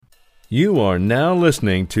You are now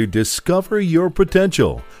listening to Discover Your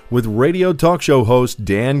Potential with radio talk show host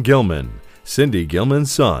Dan Gilman, Cindy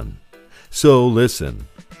Gilman's son. So listen,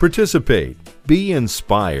 participate, be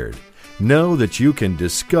inspired. Know that you can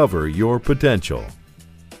discover your potential.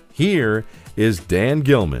 Here is Dan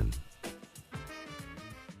Gilman.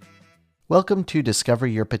 Welcome to Discover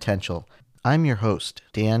Your Potential. I'm your host,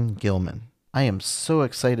 Dan Gilman. I am so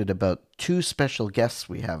excited about two special guests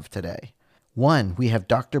we have today. One, we have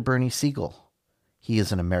Dr. Bernie Siegel. He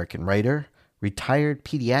is an American writer, retired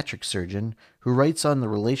pediatric surgeon who writes on the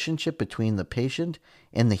relationship between the patient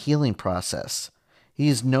and the healing process. He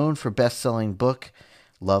is known for best-selling book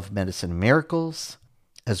Love, Medicine, Miracles,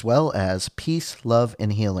 as well as Peace, Love,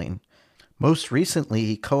 and Healing. Most recently,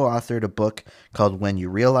 he co-authored a book called When You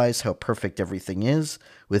Realize How Perfect Everything Is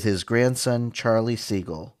with his grandson, Charlie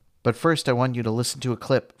Siegel. But first, I want you to listen to a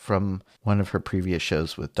clip from one of her previous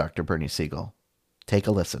shows with Dr. Bernie Siegel. Take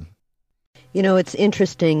a listen. You know, it's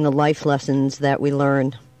interesting, the life lessons that we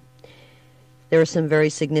learn. There are some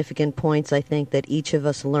very significant points, I think, that each of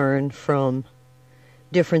us learn from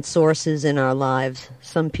different sources in our lives.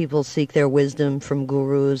 Some people seek their wisdom from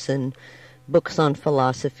gurus and books on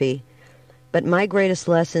philosophy. But my greatest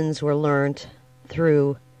lessons were learned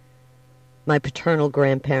through my paternal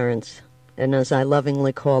grandparents, and as I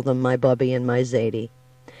lovingly call them, my Bubby and my Zadie.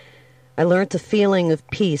 I learned the feeling of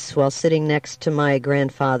peace while sitting next to my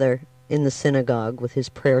grandfather in the synagogue with his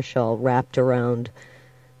prayer shawl wrapped around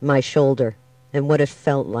my shoulder, and what it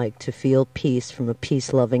felt like to feel peace from a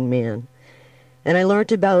peace-loving man. And I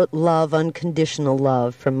learned about love, unconditional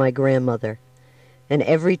love, from my grandmother. And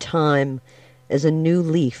every time as a new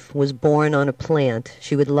leaf was born on a plant,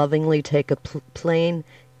 she would lovingly take a plain,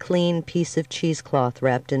 clean piece of cheesecloth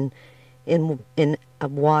wrapped in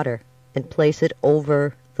water and place it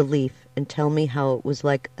over the leaf and tell me how it was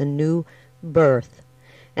like a new birth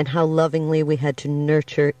and how lovingly we had to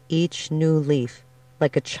nurture each new leaf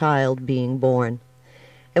like a child being born.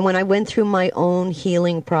 And when I went through my own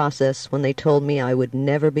healing process, when they told me I would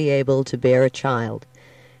never be able to bear a child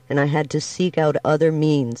and I had to seek out other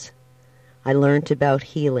means, I learned about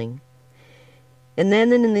healing. And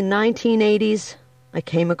then in the 1980s, I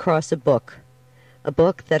came across a book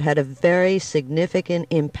that had a very significant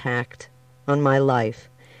impact on my life.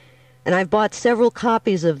 And I've bought several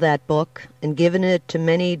copies of that book and given it to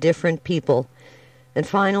many different people. And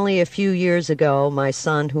finally, a few years ago, my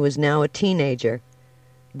son, who is now a teenager,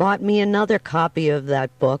 bought me another copy of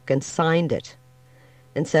that book and signed it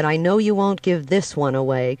and said, "I know you won't give this one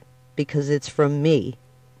away because it's from me."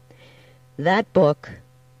 That book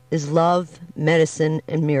is Love, Medicine,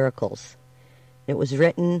 and Miracles. It was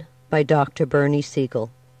written by Dr. Bernie Siegel.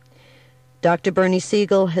 Dr. Bernie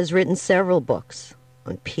Siegel has written several books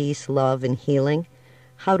on peace, love, and healing,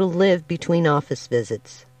 how to live between office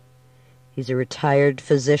visits. He's a retired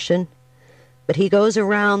physician, but he goes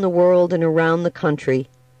around the world and around the country,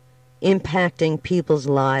 impacting people's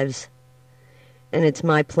lives, and it's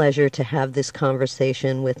my pleasure to have this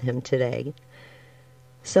conversation with him today.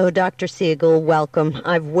 So, Dr. Siegel, welcome.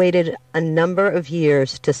 I've waited a number of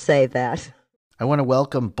years to say that. I want to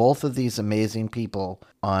welcome both of these amazing people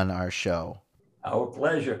on our show. Our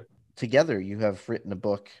pleasure. Together, you have written a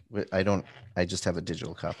book. I just have a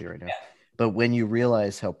digital copy right now. Yeah. But When You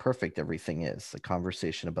Realize How Perfect Everything Is, a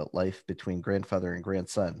conversation about life between grandfather and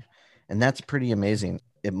grandson. And that's pretty amazing.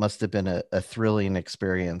 It must have been a thrilling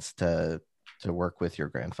experience to work with your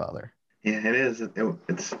grandfather. Yeah, it is.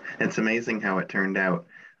 It's amazing how it turned out.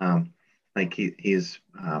 He's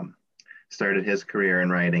started his career in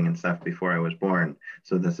writing and stuff before I was born.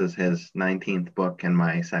 So this is his 19th book and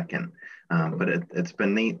my second. But it's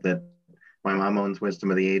been neat that my mom owns Wisdom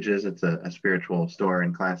of the Ages. It's a spiritual store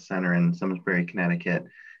and class center in Simsbury, Connecticut.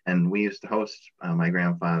 And we used to host my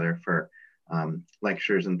grandfather for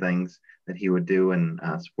lectures and things that he would do in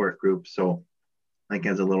support groups. So like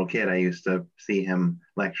as a little kid, I used to see him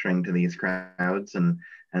lecturing to these crowds and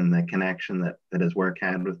the connection that his work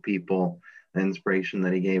had with people, the inspiration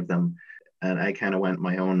that he gave them. And I kind of went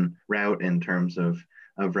my own route in terms of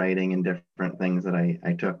writing and different things that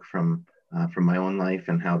I took from my own life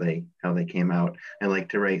and how they came out. I like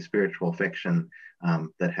to write spiritual fiction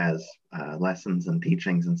that has lessons and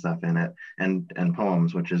teachings and stuff in it, and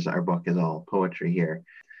poems, which is our book is all poetry here.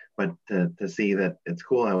 But to see that it's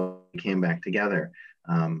cool how we came back together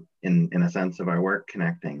in a sense of our work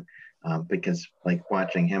connecting, because like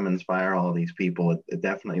watching him inspire all of these people, it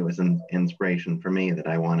definitely was an inspiration for me that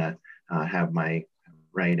I want to have my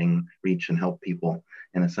writing reach and help people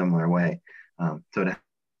in a similar way. So to have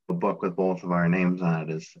a book with both of our names on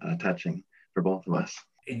it is touching for both of us.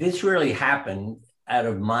 This really happened out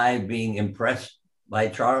of my being impressed by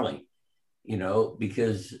Charlie.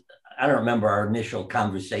 because I don't remember our initial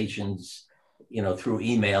conversations, through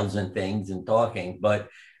emails and things and talking. But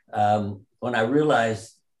when I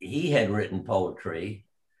realized he had written poetry,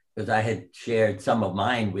 because I had shared some of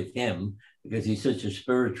mine with him, because he's such a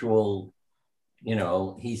spiritual,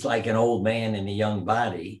 he's like an old man in a young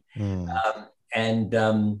body. And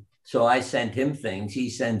so I sent him things, he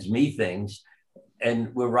sends me things,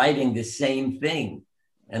 and we're writing the same thing.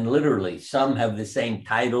 And literally, some have the same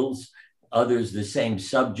titles, others the same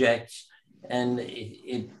subjects. And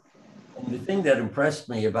and the thing that impressed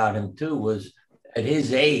me about him too was at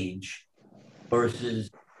his age versus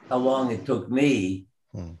how long it took me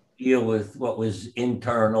to deal with what was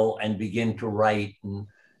internal and begin to write and,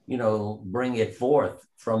 bring it forth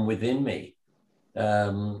from within me.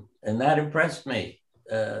 And that impressed me,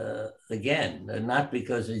 again, not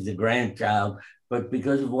because he's a grandchild, but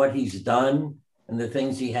because of what he's done and the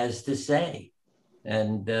things he has to say.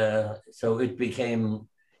 And so it became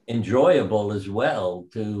enjoyable as well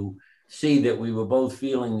to see that we were both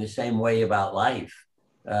feeling the same way about life.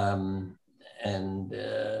 And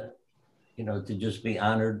to just be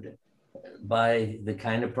honored by the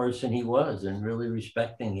kind of person he was and really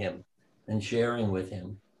respecting him and sharing with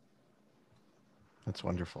him. That's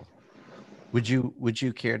wonderful. Would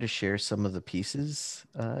you care to share some of the pieces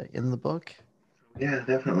in the book? Yeah,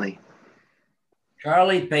 definitely.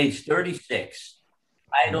 Charlie, page 36,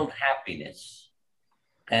 titled Happiness.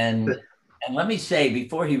 And let me say,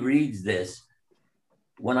 before he reads this,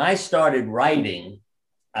 when I started writing,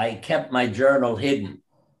 I kept my journal hidden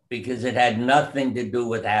because it had nothing to do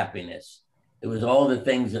with happiness. It was all the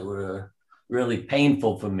things that were really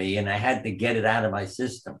painful for me, and I had to get it out of my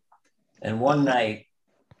system. And one night,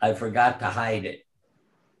 I forgot to hide it.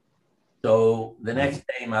 So the next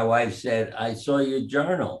day, my wife said, I saw your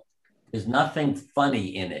journal. There's nothing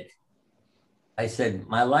funny in it. I said,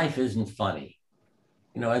 my life isn't funny.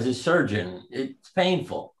 As a surgeon, it's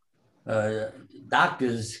painful.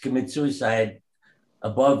 Doctors commit suicide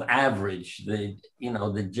above average, the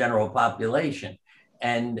general population.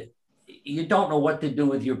 And you don't know what to do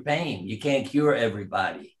with your pain. You can't cure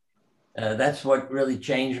everybody. That's what really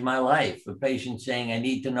changed my life. A patient saying, I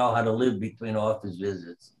need to know how to live between office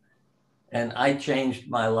visits. And I changed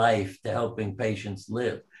my life to helping patients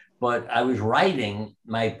live. But I was writing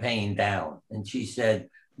my pain down. And she said,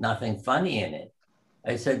 nothing funny in it.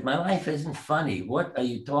 I said, my life isn't funny. What are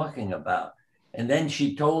you talking about? And then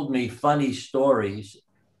she told me funny stories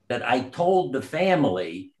that I told the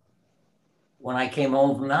family when I came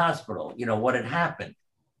home from the hospital, what had happened.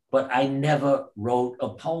 But I never wrote a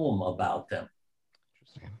poem about them.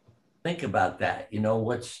 Think about that,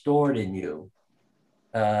 what's stored in you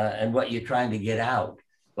and what you're trying to get out.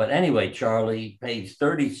 But anyway, Charlie, page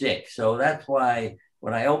 36. So that's why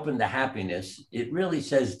when I opened the Happiness, it really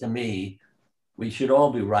says to me, we should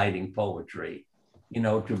all be writing poetry,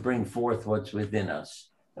 to bring forth what's within us.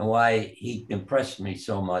 And why he impressed me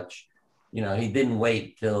so much. He didn't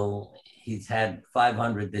wait till he's had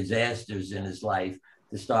 500 disasters in his life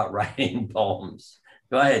to start writing poems.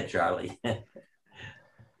 Go ahead, Charlie.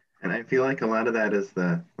 And I feel like a lot of that is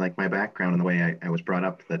my background and the way I was brought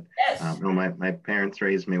up. That Yes. My parents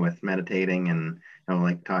raised me with meditating and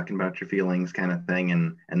like talking about your feelings kind of thing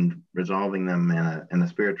and resolving them in a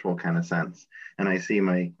spiritual kind of sense. And I see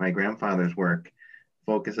my grandfather's work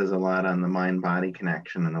focuses a lot on the mind-body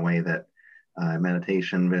connection and the way that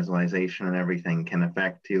meditation, visualization, and everything can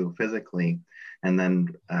affect you physically. And then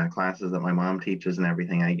classes that my mom teaches and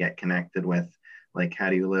everything, I get connected with, like, how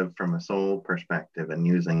do you live from a soul perspective and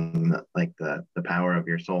using the power of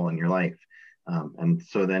your soul in your life. And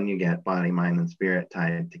so then you get body, mind, and spirit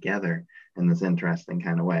tied together in this interesting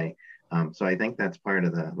kind of way. So I think that's part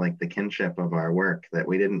of the kinship of our work, that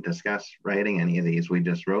we didn't discuss writing any of these, we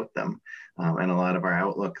just wrote them. And a lot of our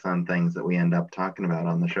outlooks on things that we end up talking about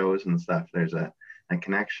on the shows and stuff, there's a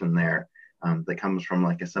connection there that comes from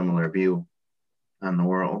like a similar view on the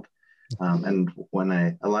world. And when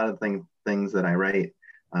a lot of things that I write,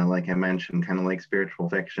 like I mentioned, kind of like spiritual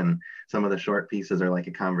fiction, some of the short pieces are like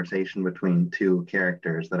a conversation between two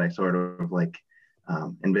characters that I sort of like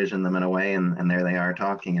envision them in a way, and there they are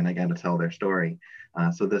talking, and I got to tell their story.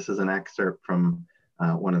 So this is an excerpt from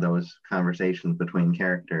one of those conversations between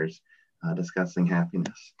characters discussing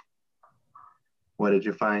happiness. What did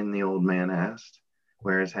you find? The old man asked.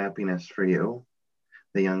 Where is happiness for you?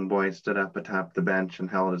 The young boy stood up atop the bench and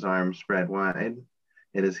held his arms spread wide.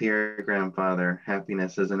 It is here, grandfather.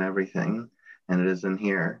 Happiness is in everything, and it is in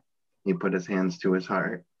here. He put his hands to his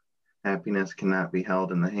heart. Happiness cannot be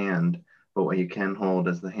held in the hand, but what you can hold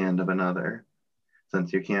is the hand of another.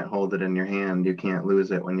 Since you can't hold it in your hand, you can't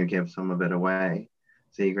lose it when you give some of it away.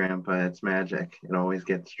 See, Grandpa, it's magic. It always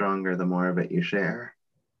gets stronger the more of it you share.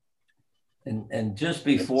 And just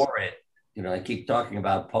before it, I keep talking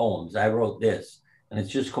about poems. I wrote this, and it's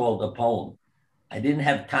just called a poem. I didn't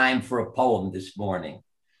have time for a poem this morning.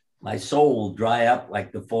 My soul will dry up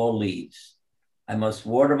like the fall leaves. I must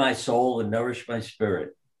water my soul and nourish my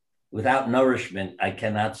spirit. Without nourishment, I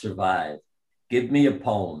cannot survive. Give me a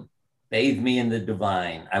poem. Bathe me in the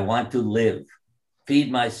divine. I want to live.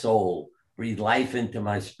 Feed my soul. Breathe life into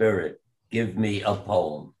my spirit. Give me a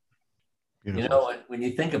poem. Beautiful. When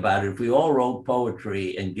you think about it, if we all wrote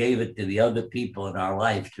poetry and gave it to the other people in our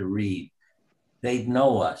life to read, they'd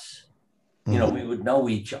know us. We would know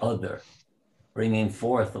each other, bringing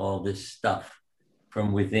forth all this stuff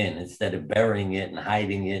from within instead of burying it and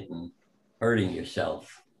hiding it and hurting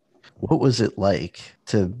yourself. What was it like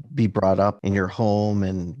to be brought up in your home,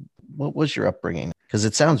 and what was your upbringing? Because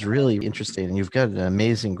it sounds really interesting, and you've got an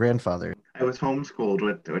amazing grandfather. I was homeschooled,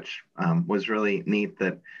 which was really neat.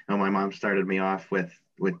 That my mom started me off with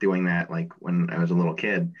doing that, like when I was a little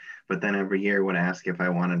kid. But then every year would ask if I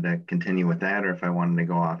wanted to continue with that or if I wanted to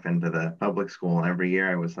go off into the public school. Every year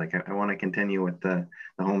I was like, I want to continue with the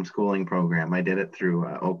homeschooling program. I did it through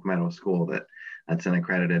Oak Meadow School. That's an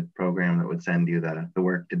accredited program that would send you the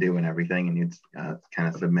work to do and everything, and you'd kind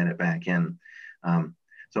of submit it back in.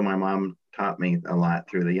 So my mom taught me a lot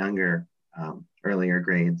through the younger, earlier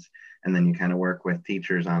grades, and then you kind of work with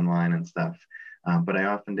teachers online and stuff. But I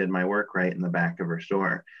often did my work right in the back of her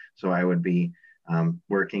store. So I would be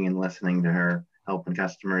working and listening to her, helping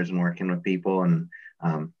customers and working with people. And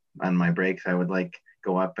on my breaks, I would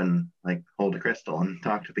go up and hold a crystal and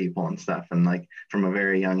talk to people and stuff. And from a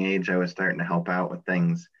very young age, I was starting to help out with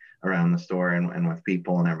things around the store and with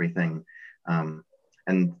people and everything.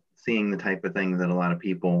 And seeing the type of things that a lot of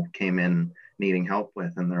people came in needing help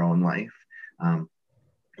with in their own life.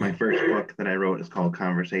 My first book that I wrote is called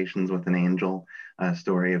Conversations with an Angel, a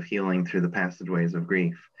story of healing through the passageways of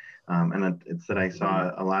grief. And it's that I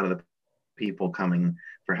saw a lot of the people coming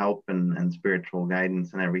for help and spiritual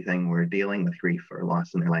guidance and everything were dealing with grief or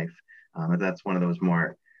loss in their life. That's one of those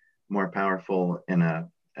more powerful in a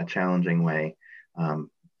challenging way,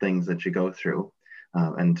 things that you go through.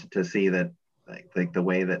 And to see that the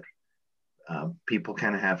way that people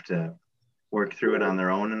kind of have to work through it on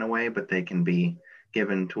their own in a way, but they can be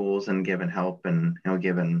given tools and given help and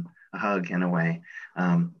given a hug in a way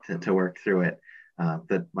to work through it.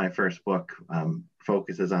 That my first book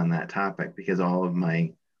focuses on that topic because all of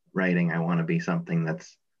my writing, I want to be something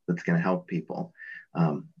that's going to help people.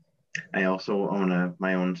 I also own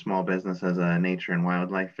my own small business as a nature and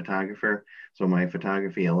wildlife photographer. So my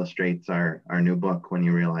photography illustrates our new book, When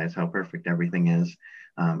You Realize How Perfect Everything Is.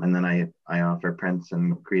 And then I offer prints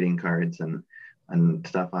and greeting cards and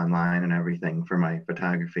stuff online and everything for my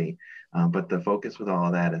photography. But the focus with all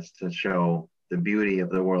of that is to show the beauty of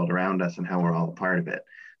the world around us and how we're all a part of it.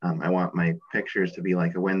 I want my pictures to be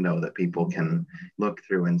like a window that people can look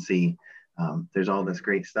through and see. There's all this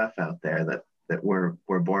great stuff out there that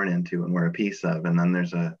we're born into and we're a piece of. And then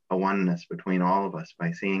there's a oneness between all of us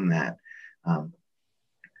by seeing that.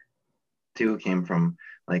 Two came from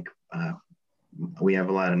we have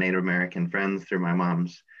a lot of Native American friends through my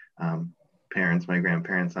mom's parents, my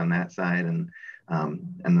grandparents on that side. And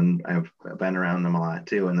then I've been around them a lot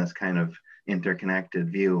too. And this kind of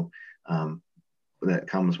interconnected view that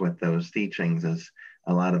comes with those teachings is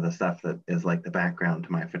a lot of the stuff that is like the background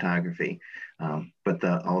to my photography. But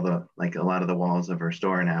a lot of the walls of her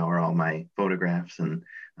store now are all my photographs, and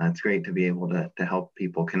it's great to be able to help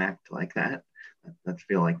people connect like that. I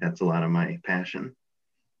feel like that's a lot of my passion.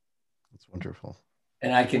 That's wonderful.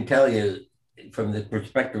 And I can tell you from the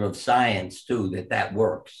perspective of science too, that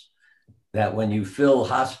works. That when you fill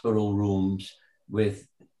hospital rooms with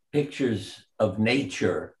pictures of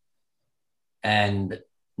nature and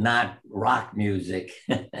not rock music,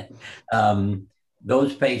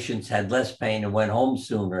 those patients had less pain and went home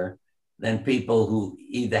sooner than people who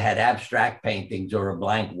either had abstract paintings or a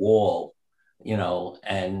blank wall,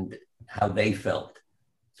 and how they felt.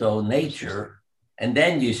 So nature, and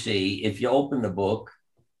then you see, if you open the book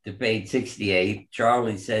to page 68,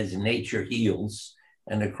 Charlie says nature heals.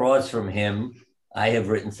 And across from him, I have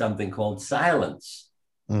written something called Silence,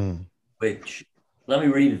 which, let me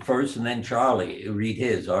read it first, and then Charlie, read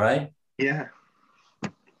his, all right? Yeah.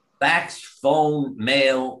 Fax, phone,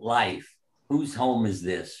 mail, life. Whose home is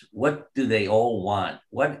this? What do they all want?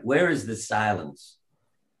 Where is the silence?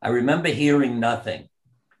 I remember hearing nothing,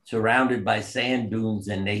 surrounded by sand dunes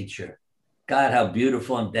and nature. God, how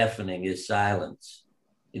beautiful and deafening is silence.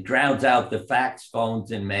 It drowns out the fax,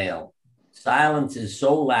 phones, and mail. Silence is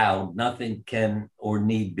so loud, nothing can or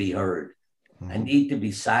need be heard. I need to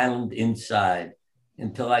be silent inside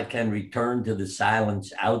until I can return to the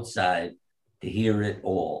silence outside to hear it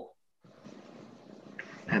all.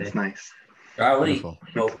 That's nice. Charlie,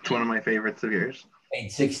 It's one of my favorites of yours.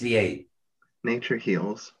 page 68. Nature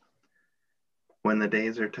heals. When the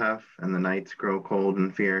days are tough and the nights grow cold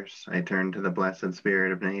and fierce, I turn to the blessed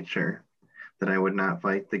spirit of nature, that I would not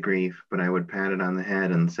fight the grief, but I would pat it on the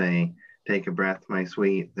head and say, take a breath, my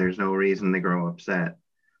sweet, there's no reason to grow upset.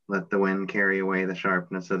 Let the wind carry away the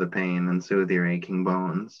sharpness of the pain and soothe your aching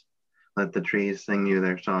bones. Let the trees sing you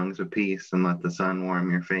their songs of peace and let the sun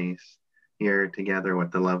warm your face. Here, together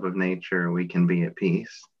with the love of nature, we can be at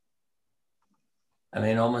peace. I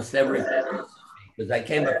mean, almost everything, because I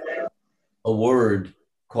came up with a word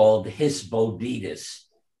called Hisbodedus,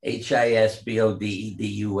 Hisbodedus.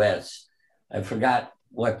 I forgot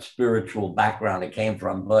what spiritual background it came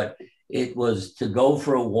from, but it was to go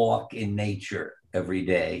for a walk in nature every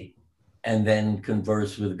day and then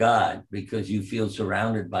converse with God, because you feel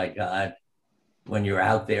surrounded by God when you're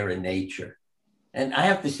out there in nature. And I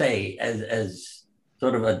have to say, as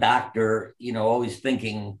sort of a doctor, you know, always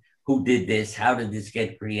thinking, who did this? How did this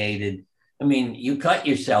get created? I mean, you cut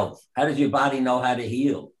yourself. How does your body know how to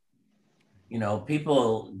heal? You know,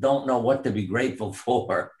 people don't know what to be grateful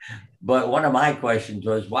for. But one of my questions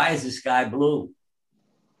was, why is the sky blue?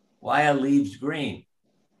 Why are leaves green?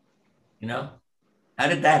 You know, how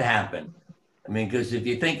did that happen? I mean, because if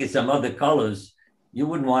you think of some other colors, you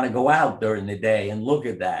wouldn't want to go out during the day and look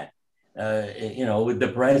at that. You know, it would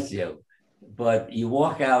depress you. But you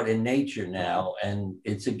walk out in nature now and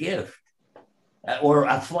it's a gift. Or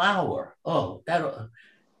a flower. Oh, that,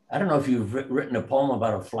 I don't know if you've written a poem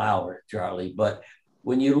about a flower, Charlie, but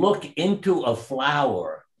when you look into a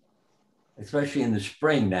flower, especially in the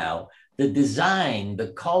spring now, the design, the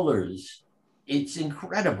colors, it's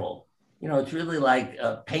incredible. You know, it's really like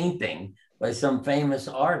a painting by some famous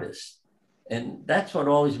artist. And that's what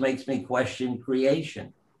always makes me question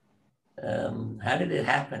creation. How did it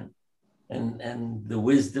happen? And the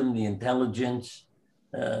wisdom, the intelligence,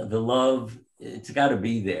 the love, it's got to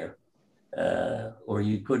be there. Or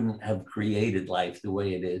you couldn't have created life the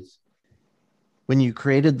way it is. When you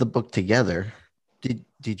created the book together,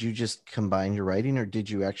 did you just combine your writing, or did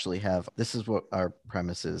you actually have, this is what our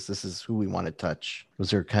premise is, this is who we want to touch?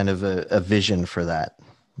 Was there kind of a vision for that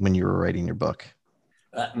when you were writing your book?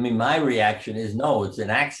 I mean, my reaction is no, it's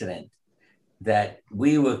an accident that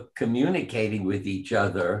we were communicating with each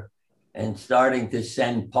other and starting to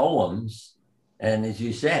send poems. And as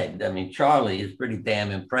you said, I mean, Charlie is pretty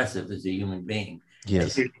damn impressive as a human being.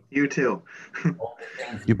 Yes. You too.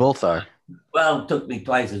 You both are. Well, it took me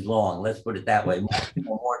twice as long. Let's put it that way.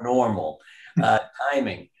 More normal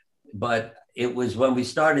timing. But it was when we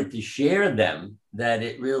started to share them that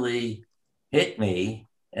it really hit me.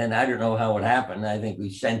 And I don't know how it happened. I think we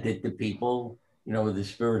sent it to people, you know, with the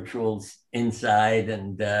spiritual inside,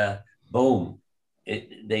 and boom,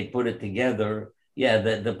 they put it together. Yeah,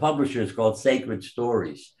 the publisher is called Sacred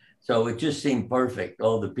Stories. So it just seemed perfect.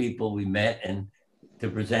 All the people we met and to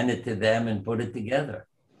present it to them and put it together.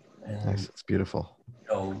 And, nice. It's beautiful. You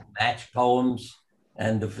know, match poems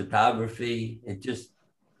and the photography, it just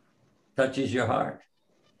touches your heart.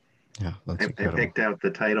 Yeah, that's incredible. I picked out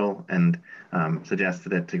the title and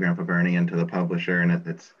suggested it to Grandpa Bernie and to the publisher, and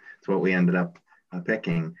it's what we ended up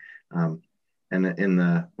picking.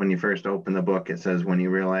 And when you first open the book, it says, when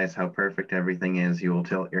you realize how perfect everything is, you will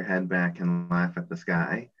tilt your head back and laugh at the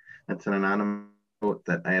sky. That's an anonymous quote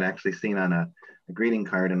that I had actually seen on a greeting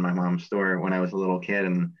card in my mom's store when I was a little kid.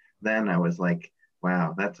 And then I was like,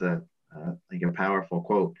 wow, that's like a powerful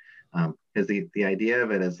quote. Because the idea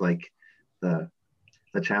of it is like the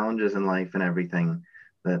challenges in life and everything,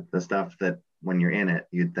 the stuff that when you're in it,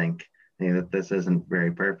 you'd think, hey, that this isn't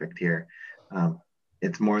very perfect here.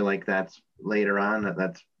 It's more like that's later on,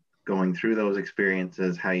 that's going through those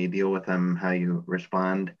experiences, how you deal with them, how you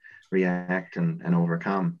respond, react, and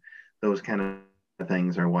overcome. Those kind of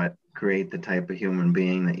things are what create the type of human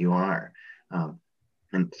being that you are.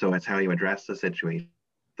 And so it's how you address the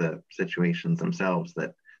situations themselves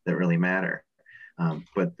that really matter.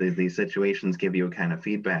 But these situations give you a kind of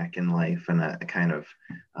feedback in life and a kind of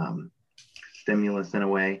stimulus in a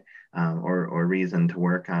way, or reason to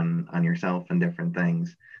work on yourself and different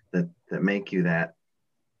things that make you that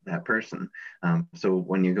person. So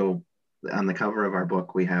when you go on the cover of our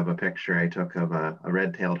book, we have a picture I took of a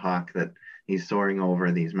red-tailed hawk that he's soaring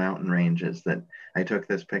over these mountain ranges. That I took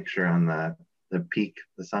this picture on the peak,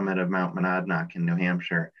 the summit of Mount Monadnock in New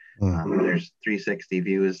Hampshire. There's 360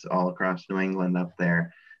 views all across New England up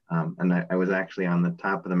there. And I was actually on the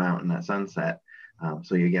top of the mountain at sunset.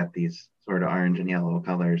 So you get these sort of orange and yellow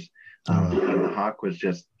colors. And the hawk was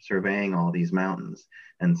just surveying all these mountains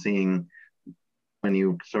and seeing, when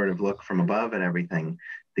you sort of look from above at everything,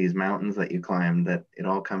 these mountains that you climb, that it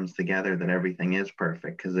all comes together, that everything is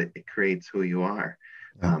perfect because it creates who you are.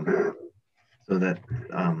 So that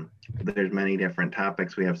there's many different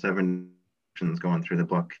topics. We have 7 going through the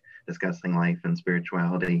book discussing life and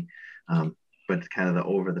spirituality. But kind of the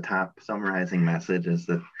over the top summarizing message is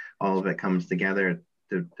that all of it comes together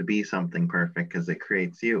to be something perfect because it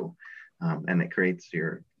creates you, and it creates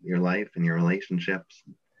your life and your relationships.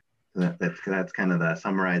 That's kind of the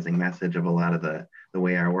summarizing message of a lot of the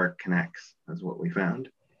way our work connects, is what we found.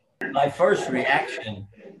 My first reaction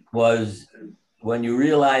was when you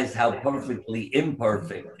realize how perfectly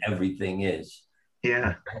imperfect everything is.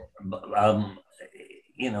 Yeah.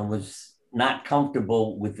 Was not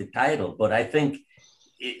comfortable with the title, but I think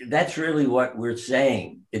that's really what we're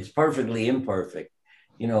saying. It's perfectly imperfect.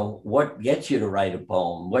 What gets you to write a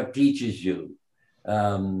poem? What teaches you?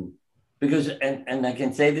 Because, and I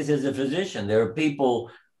can say this as a physician, there are people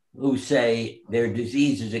who say their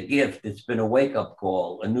disease is a gift. It's been a wake-up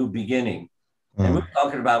call, a new beginning. And we're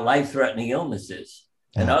talking about life-threatening illnesses.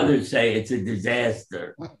 And others say it's a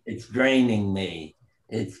disaster. It's draining me.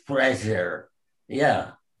 It's pressure.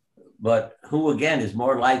 Yeah. But who, again, is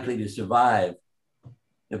more likely to survive?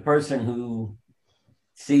 The person who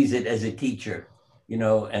sees it as a teacher,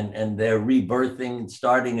 and they're rebirthing and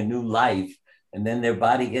starting a new life. And then their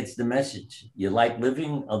body gets the message. You like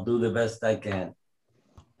living? I'll do the best I can.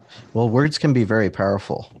 Well, words can be very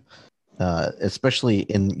powerful, especially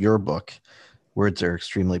in your book. Words are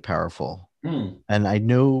extremely powerful. And I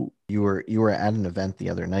know you were at an event the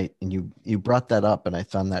other night, and you brought that up, and I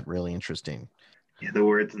found that really interesting. Yeah, the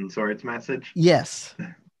words and swords message. Yes.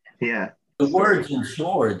 Yeah. The words and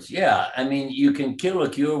swords. Yeah. I mean, you can kill a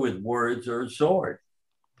cure with words or a sword.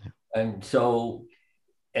 And so,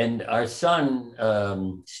 and our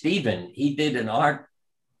son, Stephen, he did an art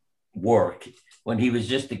work when he was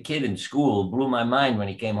just a kid in school. It blew my mind when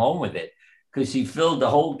he came home with it, because he filled the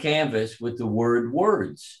whole canvas with the word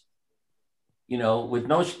words, with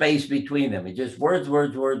no space between them. It just words,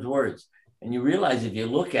 words, words, words. And you realize if you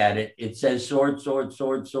look at it, it says sword, sword,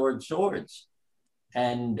 sword, sword, swords.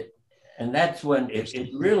 And that's when it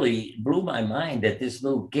really blew my mind that this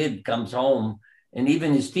little kid comes home, and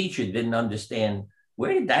even his teacher didn't understand,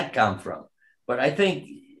 where did that come from? But I think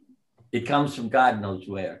it comes from God knows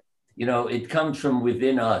where. It comes from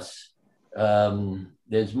within us.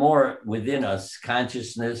 There's more within us,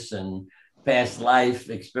 consciousness and past life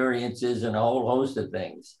experiences and a whole host of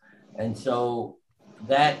things. And so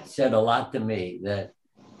that said a lot to me, that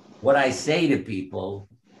what I say to people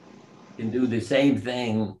can do the same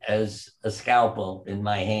thing as a scalpel in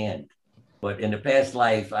my hand. But in the past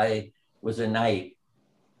life, I was a knight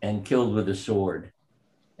and killed with a sword.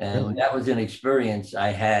 And that was an experience I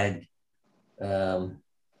had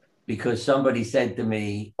because somebody said to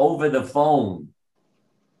me over the phone,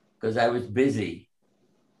 because I was busy.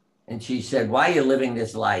 And she said, why are you living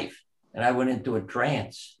this life? And I went into a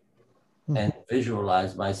trance and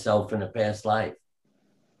visualized myself in a past life.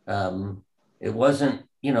 It wasn't,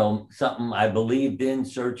 something I believed in,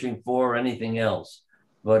 searching for, or anything else,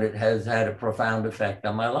 but it has had a profound effect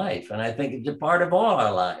on my life. And I think it's a part of all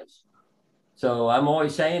our lives. So I'm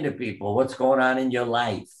always saying to people, what's going on in your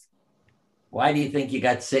life? Why do you think you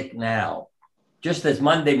got sick now? Just as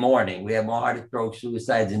Monday morning, we have more heart strokes,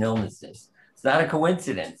 suicides, and illnesses. It's not a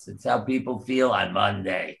coincidence. It's how people feel on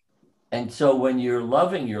Monday. And so when you're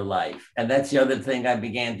loving your life, and that's the other thing I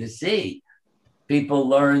began to see, people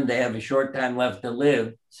learn they have a short time left to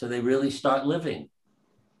live, so they really start living.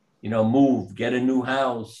 Move, get a new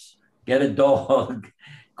house, get a dog,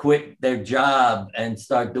 quit their job and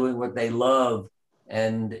start doing what they love.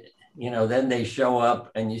 And, then they show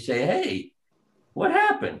up and you say, hey, what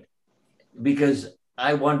happened? Because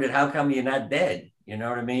I wondered, how come you're not dead? You know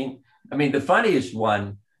what I mean? I mean, the funniest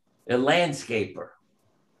one, a landscaper.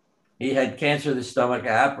 He had cancer of the stomach.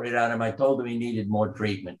 I operated on him. I told him he needed more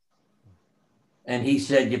treatment. And he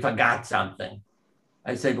said, you forgot something.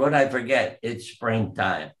 I said, what did I forget? It's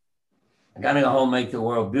springtime. I got to go home, make the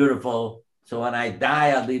world beautiful. So when I die,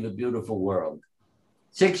 I'll leave a beautiful world.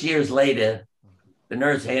 6 years later, the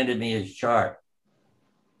nurse handed me his chart.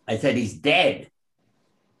 I said, he's dead.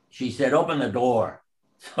 She said, open the door.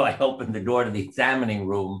 So I opened the door to the examining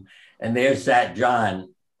room, and there sat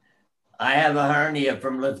John. I have a hernia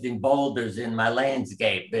from lifting boulders in my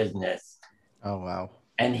landscape business. Oh, wow.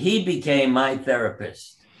 And he became my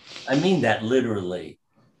therapist. I mean that literally,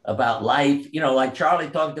 about life. Like Charlie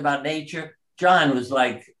talked about nature. John was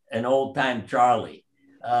like an old time Charlie.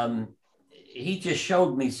 He just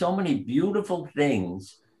showed me so many beautiful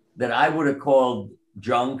things that I would have called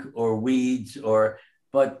junk or weeds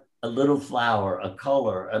but a little flower, a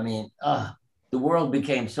color. I mean, the world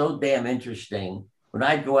became so damn interesting. When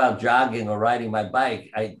I'd go out jogging or riding my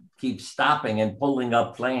bike, I keep stopping and pulling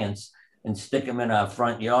up plants and stick them in our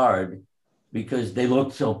front yard because they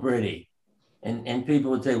look so pretty. And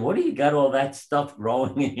people would say, what do you got all that stuff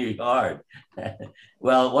growing in your yard?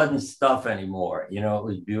 Well, it wasn't stuff anymore. You know, it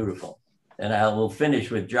was beautiful. And I will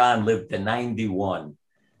finish with John lived to 91.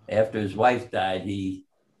 After his wife died, he,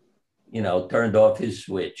 turned off his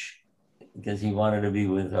switch because he wanted to be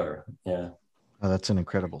with her. Yeah. Oh, that's an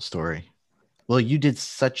incredible story. Well, you did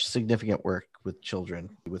such significant work with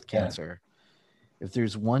children with cancer. Yeah. If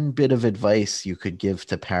there's one bit of advice you could give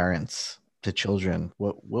to parents, to children,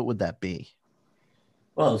 what would that be?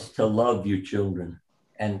 Well, it's to love your children.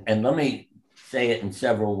 And let me say it in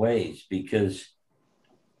several ways, because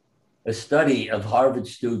a study of Harvard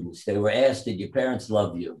students, they were asked, did your parents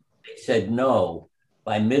love you? They said no.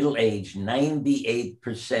 By middle age,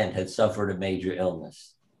 98% had suffered a major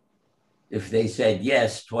illness. If they said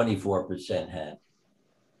yes, 24% had.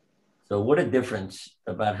 So what a difference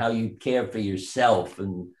about how you care for yourself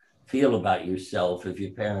and feel about yourself if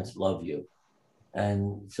your parents love you.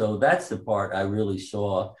 And so that's the part I really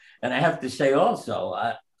saw. And I have to say also,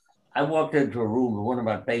 I walked into a room with one of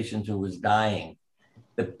my patients who was dying.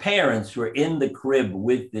 The parents were in the crib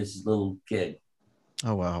with this little kid.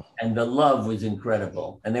 Oh, wow. And the love was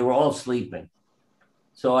incredible. And they were all sleeping.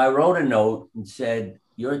 So I wrote a note and said,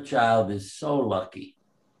 your child is so lucky.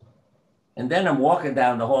 And then I'm walking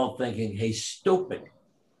down the hall thinking, hey, stupid.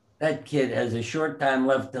 That kid has a short time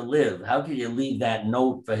left to live. How can you leave that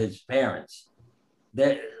note for his parents?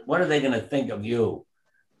 What are they going to think of you?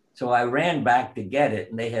 So I ran back to get it,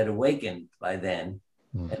 and they had awakened by then.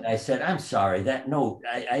 Mm. And I said, I'm sorry, that note,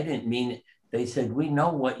 I didn't mean it. They said, we know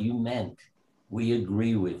what you meant. We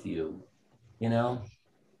agree with you. You know,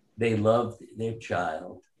 they loved their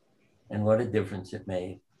child, and what a difference it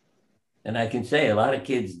made. And I can say a lot of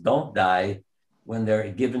kids don't die when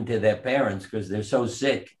they're given to their parents because they're so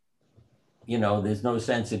sick. You know, there's no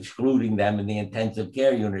sense excluding them in the intensive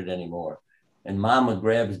care unit anymore. And mama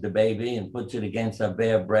grabs the baby and puts it against her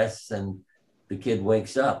bare breasts, and the kid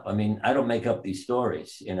wakes up. I mean, I don't make up these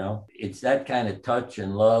stories, you know. It's that kind of touch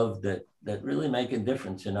and love that really make a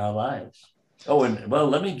difference in our lives. Oh, and well,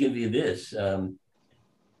 let me give you this,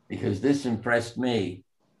 because this impressed me.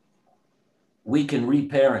 We can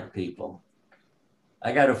reparent people.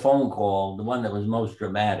 I got a phone call, the one that was most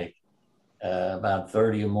dramatic, about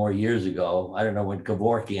 30 or more years ago. I don't know, when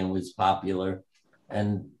Kevorkian was popular.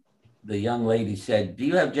 And the young lady said, do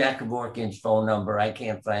you have Jack Kevorkian's phone number? I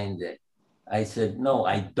can't find it. I said, no,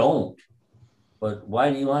 I don't. But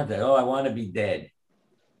why do you want that? Oh, I want to be dead.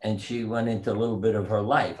 And she went into a little bit of her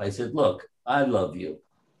life. I said, look, I love you.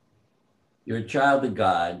 You're a child of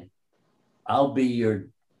God. I'll be your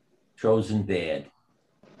chosen dad.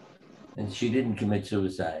 And she didn't commit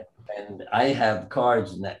suicide. And I have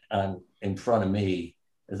cards in front of me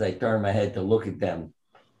as I turn my head to look at them.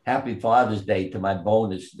 Happy Father's Day to my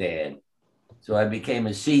bonus dad. So I became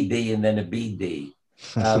a CD and then a BD.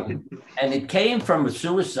 And it came from a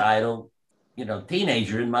suicidal,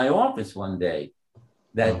 teenager in my office one day,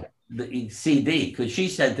 that the CD, because she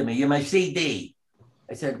said to me, you're my CD.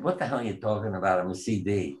 I said, what the hell are you talking about? I'm a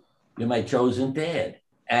CD. You're my chosen dad.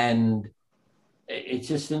 And it's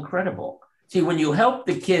just incredible. See, when you help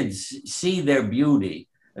the kids see their beauty,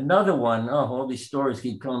 another one, all these stories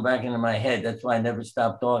keep coming back into my head. That's why I never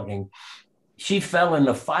stopped talking. She fell in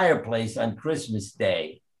the fireplace on Christmas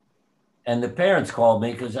Day. And the parents called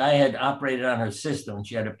me because I had operated on her sister when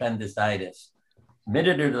she had appendicitis.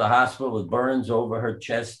 Admitted her to the hospital with burns over her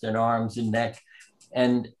chest and arms and neck.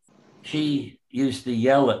 And she used to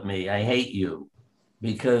yell at me, I hate you,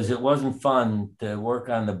 because it wasn't fun to work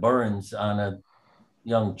on the burns on a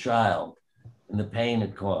young child and the pain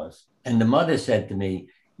it caused. And the mother said to me,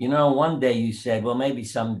 one day you said, well, maybe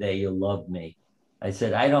someday you'll love me. I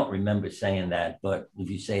said, I don't remember saying that, but if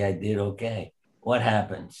you say I did, okay. What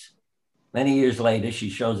happens? Many years later, she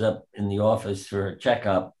shows up in the office for a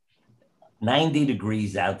checkup, 90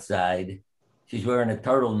 degrees outside. She's wearing a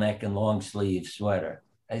turtleneck and long sleeve sweater.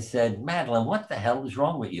 I said, Madeline, what the hell is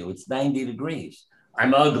wrong with you? It's 90 degrees.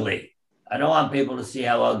 I'm ugly. I don't want people to see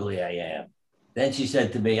how ugly I am. Then she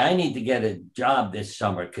said to me, I need to get a job this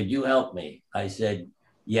summer. Could you help me? I said,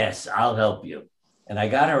 yes, I'll help you. And I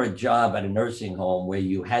got her a job at a nursing home where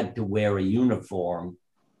you had to wear a uniform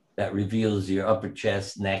that reveals your upper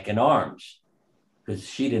chest, neck, and arms. Because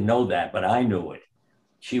she didn't know that, but I knew it.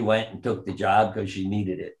 She went and took the job because she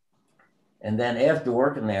needed it. And then after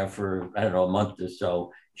working there for, a month or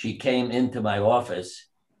so, she came into my office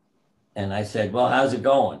And I said, well, how's it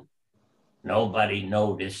going? Nobody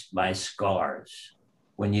noticed my scars.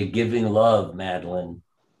 When you're giving love, Madeline,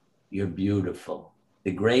 you're beautiful.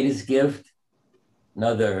 The greatest gift,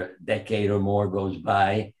 another decade or more goes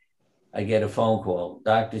by. I get a phone call.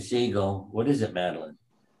 Dr. Siegel, what is it, Madeline?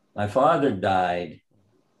 My father died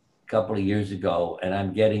a couple of years ago, and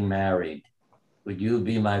I'm getting married. Would you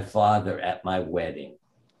be my father at my wedding?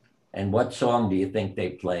 And what song do you think they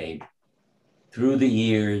played? Through the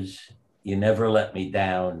years, you never let me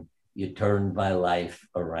down. You turned my life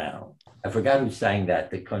around. I forgot who sang that,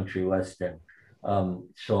 the country western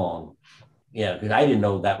song. Yeah, because I didn't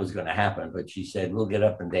know that was going to happen, but she said, we'll get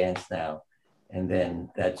up and dance now. And then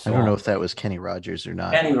that I don't know song, if that was Kenny Rogers or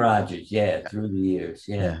not. Kenny Rogers, yeah, through the years.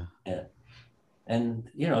 Yeah, Yeah. yeah. And,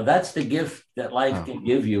 you know, that's the gift that life can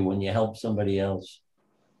give you when you help somebody else.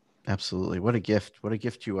 Absolutely. What a gift. What a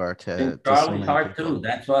gift you are And to so Charlie's many heart, people. too.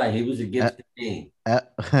 That's why he was a gift to me.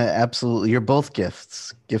 Absolutely. You're both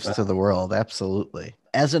gifts to the world. Absolutely.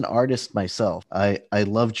 As an artist myself, I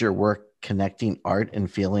loved your work connecting art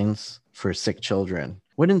and feelings for sick children.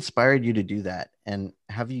 What inspired you to do that? And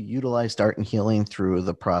have you utilized art and healing through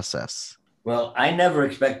the process? Well, I never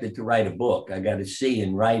expected to write a book. I got a C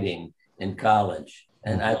in writing in college.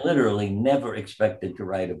 And I literally never expected to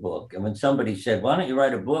write a book. And when somebody said, why don't you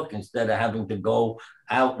write a book instead of having to go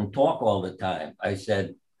out and talk all the time? I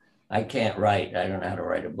said, I can't write. I don't know how to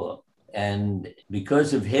write a book. And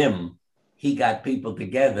because of him, he got people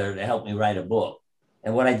together to help me write a book.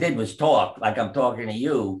 And what I did was talk, like I'm talking to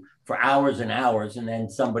you, for hours and hours. And then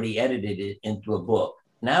somebody edited it into a book.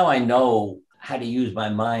 Now I know how to use my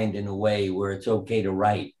mind in a way where it's okay to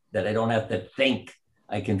write, that I don't have to think,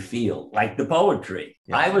 I can feel, like the poetry.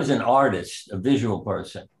 Yeah. I was an artist, a visual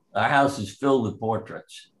person. Our house is filled with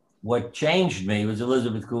portraits. What changed me was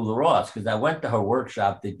Elizabeth Kubler-Ross, because I went to her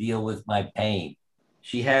workshop to deal with my pain.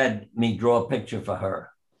 She had me draw a picture for her.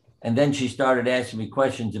 And then she started asking me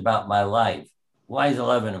questions about my life. Why is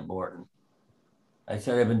 11 important? I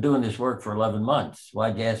said, I've been doing this work for 11 months.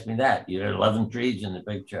 Why'd you ask me that? You had 11 trees in the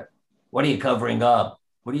picture. What are you covering up?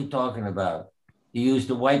 What are you talking about? You used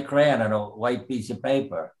a white crayon on a white piece of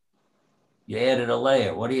paper. You added a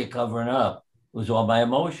layer. What are you covering up? It was all my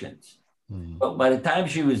emotions. But by the time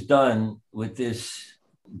she was done with this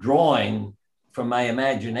drawing from my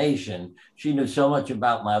imagination, she knew so much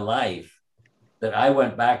about my life that I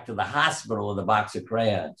went back to the hospital with a box of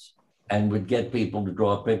crayons and would get people to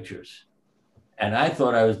draw pictures. And I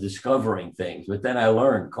thought I was discovering things, but then I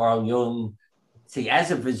learned Carl Jung. See,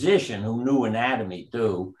 as a physician who knew anatomy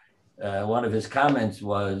too, one of his comments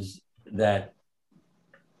was that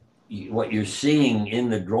what you're seeing in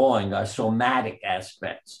the drawing are somatic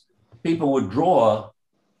aspects. People would draw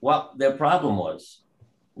what their problem was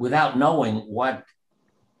without knowing what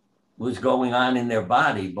was going on in their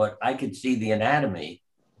body, but I could see the anatomy.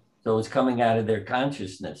 So it's coming out of their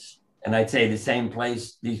consciousness. And I'd say the same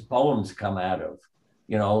place these poems come out of.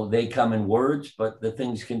 You know, they come in words, but the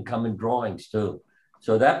things can come in drawings too.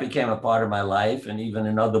 So that became a part of my life, and even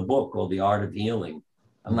another book called The Art of Healing.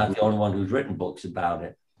 I'm not the only one who's written books about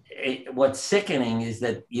it. What's sickening is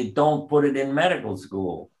that you don't put it in medical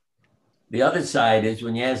school. The other side is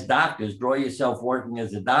when you ask doctors, draw yourself working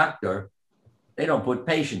as a doctor, they don't put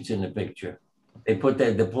patients in the picture. They put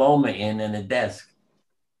their diploma in a desk.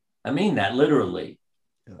 I mean that literally.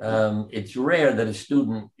 It's rare that a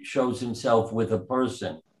student shows himself with a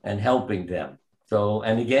person and helping them. So,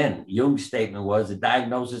 and again, Jung's statement was a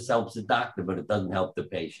diagnosis helps the doctor, but it doesn't help the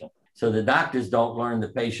patient. So the doctors don't learn the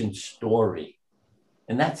patient's story.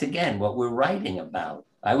 And that's, again, what we're writing about.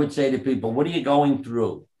 I would say to people, what are you going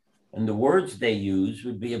through? And the words they use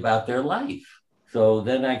would be about their life. So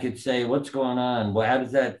then I could say, what's going on? Well, how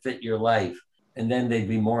does that fit your life? And then they'd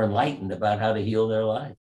be more enlightened about how to heal their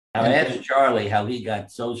life. I asked Charlie how he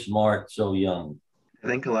got so smart so young. I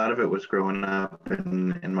think a lot of it was growing up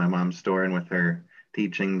in my mom's store and with her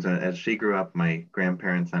teachings. As she grew up, my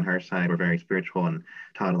grandparents on her side were very spiritual and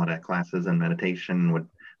taught a lot of classes and meditation,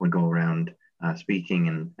 would go around speaking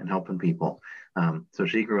and helping people. So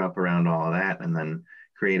she grew up around all of that and then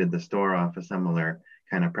created the store off a similar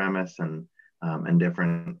kind of premise and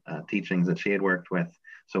different teachings that she had worked with.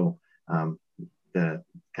 So the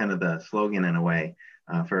kind of the slogan in a way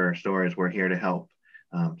for our store is we're here to help.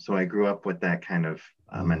 So I grew up with that kind of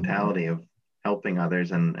mentality of helping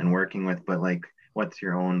others and working with, but like, what's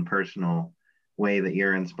your own personal way that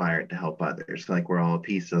you're inspired to help others? Like we're all a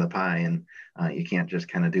piece of the pie, and you can't just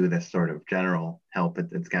kind of do this sort of general help.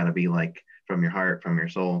 It's got to be like from your heart, from your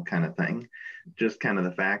soul kind of thing. Just kind of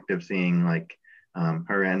the fact of seeing like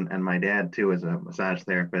her and my dad too is a massage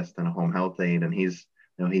therapist and a home health aide, and he's,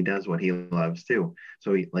 you know, he does what he loves too.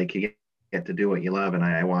 So he get to do what you love. And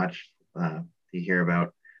I watched, you hear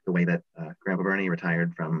about the way that Grandpa Bernie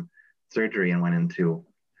retired from surgery and went into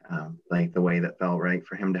like the way that felt right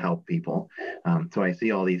for him to help people. So I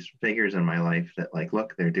see all these figures in my life that like,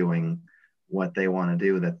 look, they're doing what they want to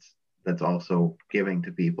do. That's also giving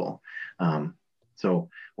to people. So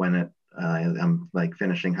when I'm like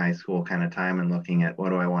finishing high school kind of time and looking at what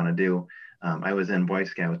do I want to do, I was in Boy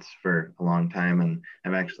Scouts for a long time, and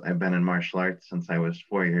I've been in martial arts since I was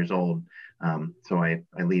 4 years old. So I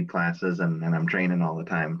lead classes and I'm training all the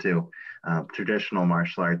time too. Traditional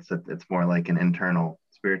martial arts, it's more like an internal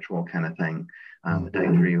spiritual kind of thing. Tai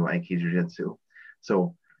Chi, Jiu-Jitsu.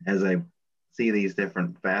 So as I see these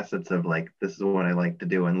different facets of like, this is what I like to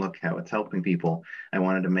do and look how it's helping people, I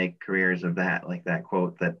wanted to make careers of that, like that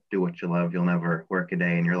quote that do what you love, you'll never work a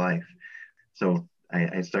day in your life. So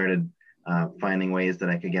I started finding ways that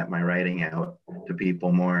I could get my writing out to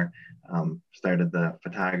people more. Started the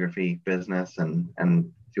photography business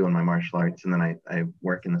and doing my martial arts, and then I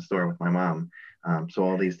work in the store with my mom. So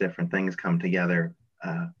all these different things come together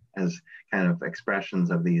as kind of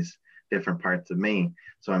expressions of these different parts of me.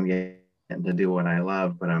 So I'm getting to do what I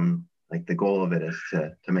love, but I'm like, the goal of it is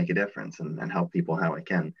to make a difference and help people how I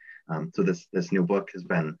can. So this new book has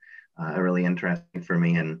been really interesting for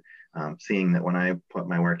me, and seeing that when I put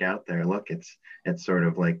my work out there, look, it's sort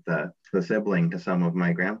of like the sibling to some of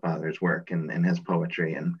my grandfather's work and his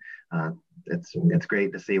poetry. And it's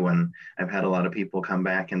great to see when I've had a lot of people come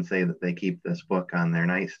back and say that they keep this book on their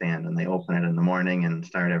nightstand and they open it in the morning and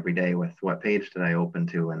start every day with, what page did I open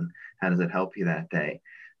to and how does it help you that day?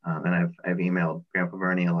 And I've emailed Grandpa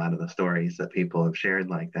Bernie a lot of the stories that people have shared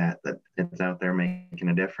like that it's out there making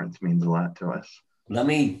a difference means a lot to us. Let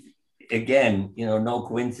me, again, no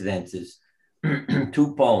coincidences,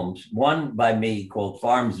 two poems, one by me called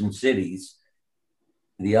Farms and Cities,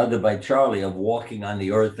 the other by Charlie of Walking on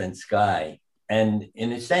the Earth and Sky. And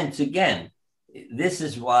in a sense, again, this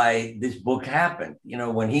is why this book happened.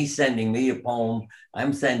 When he's sending me a poem,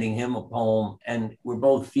 I'm sending him a poem, and we're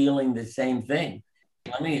both feeling the same thing.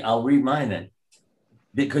 I'll read mine then,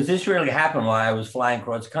 because this really happened while I was flying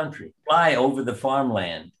cross country. Fly over the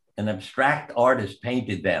farmland. An abstract artist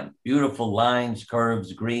painted them. Beautiful lines,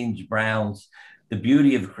 curves, greens, browns. The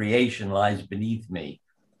beauty of creation lies beneath me.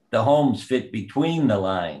 The homes fit between the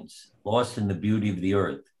lines, lost in the beauty of the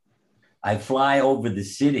earth. I fly over the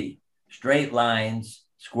city, straight lines,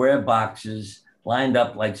 square boxes, lined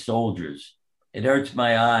up like soldiers. It hurts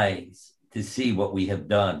my eyes to see what we have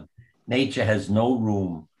done. Nature has no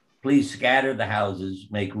room. Please scatter the houses,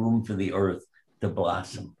 make room for the earth to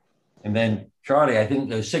blossom. And then Charlie, I think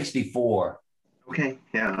there's 64. Okay,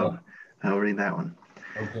 yeah, I'll read that one.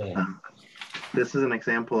 Okay. This is an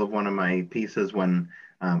example of one of my pieces when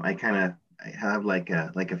I have like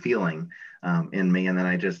a feeling in me, and then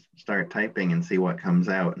I just start typing and see what comes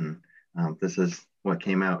out. And this is what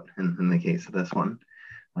came out in the case of this one,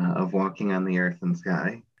 of walking on the earth and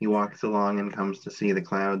sky. He walks along and comes to see the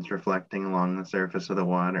clouds reflecting along the surface of the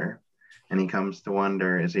water. And he comes to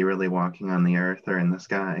wonder, is he really walking on the earth or in the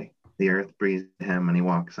sky? The earth breathes him and he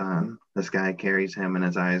walks on. The sky carries him and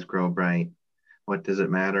his eyes grow bright. What does it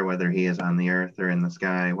matter whether he is on the earth or in the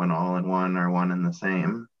sky when all in one are one and the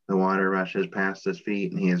same? The water rushes past his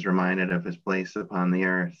feet and he is reminded of his place upon the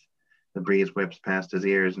earth. The breeze whips past his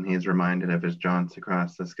ears and he is reminded of his jaunts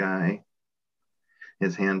across the sky.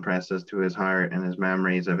 His hand presses to his heart and his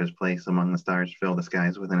memories of his place among the stars fill the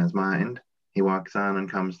skies within his mind. He walks on and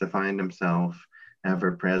comes to find himself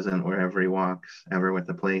ever present wherever he walks, ever with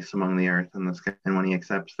a place among the earth and the sky. And when he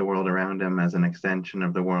accepts the world around him as an extension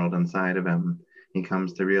of the world inside of him, he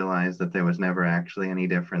comes to realize that there was never actually any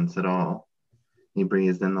difference at all. He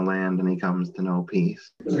breathes in the land and he comes to know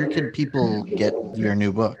peace. Where can people get your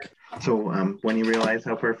new book? So when you realize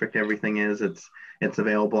how perfect everything is, it's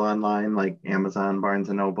available online, like Amazon, Barnes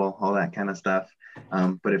and Noble, all that kind of stuff.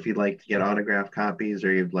 But if you'd like to get autographed copies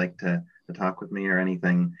or you'd like to talk with me or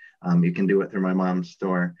anything, you can do it through my mom's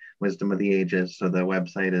store, Wisdom of the Ages. So the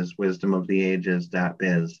website is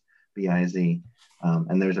wisdomoftheages.biz, B-I-Z.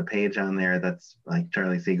 And there's a page on there that's like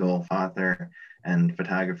Charlie Siegel, author, and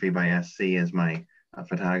Photography by SC is my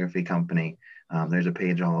photography company. There's a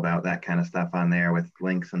page all about that kind of stuff on there with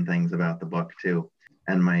links and things about the book too.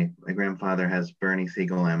 And my grandfather has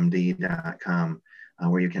BernieSiegelMD.com,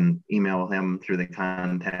 where you can email him through the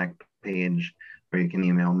contact page, or you can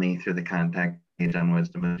email me through the contact page on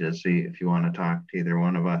Wisdom Images. So if you want to talk to either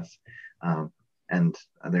one of us, and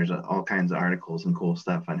there's all kinds of articles and cool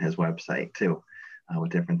stuff on his website too,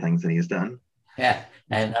 with different things that he's done. Yeah,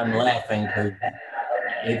 and I'm laughing because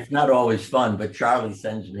it's not always fun, but Charlie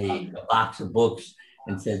sends me a box of books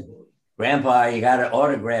and says, Grandpa, you got to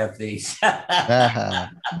autograph these.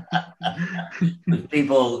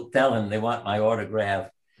 People tell him they want my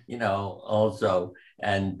autograph, also.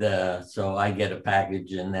 And so I get a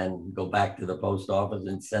package and then go back to the post office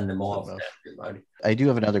and send them off to everybody. I do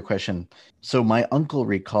have another question. So my uncle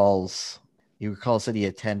recalls that he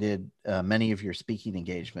attended many of your speaking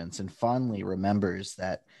engagements and fondly remembers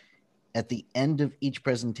that at the end of each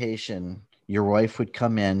presentation, your wife would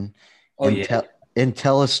come in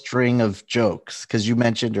tell a string of jokes, because you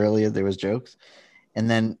mentioned earlier there was jokes, and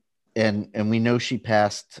then and we know she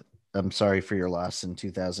passed. I'm sorry for your loss in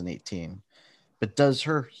 2018, but does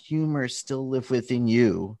her humor still live within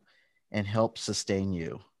you and help sustain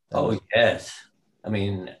you? Yes. I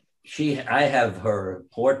mean, I have her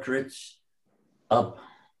portraits up,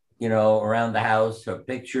 around the house, her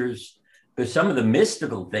pictures, because some of the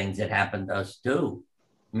mystical things that happened to us too.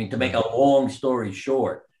 I mean, to make a long story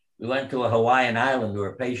short, we went to a Hawaiian island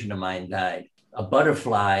where a patient of mine died. A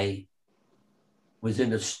butterfly was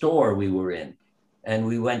in a store we were in, and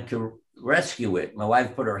we went to rescue it. My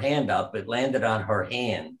wife put her hand up, it landed on her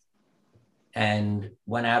hand and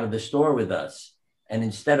went out of the store with us. And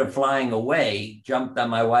instead of flying away, jumped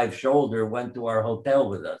on my wife's shoulder, went to our hotel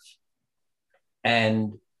with us.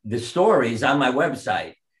 And the story's on my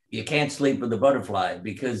website. You can't sleep with a butterfly,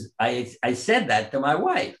 because I said that to my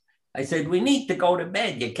wife. I said, we need to go to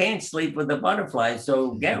bed. You can't sleep with a butterfly,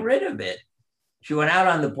 so get rid of it. She went out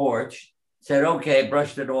on the porch, said, okay,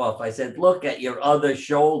 brushed it off. I said, look at your other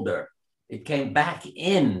shoulder. It came back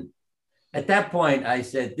in. At that point, I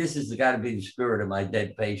said, this has got to be the spirit of my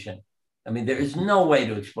dead patient. I mean, there is no way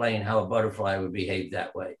to explain how a butterfly would behave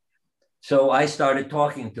that way. So I started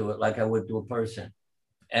talking to it like I would to a person,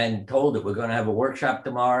 and told it, we're going to have a workshop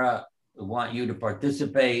tomorrow. We want you to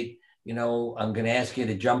participate. I'm going to ask you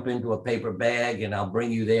to jump into a paper bag, and I'll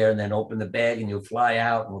bring you there, and then open the bag and you'll fly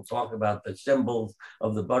out, and we'll talk about the symbols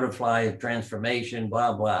of the butterfly of transformation,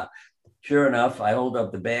 blah, blah. Sure enough, I hold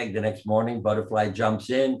up the bag the next morning, butterfly jumps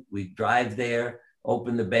in, we drive there,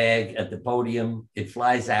 open the bag at the podium, it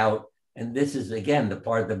flies out. And this is, again, the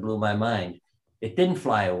part that blew my mind. It didn't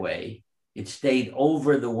fly away. It stayed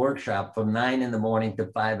over the workshop from 9 a.m. to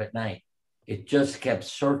 5 p.m. It just kept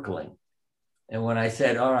circling. And when I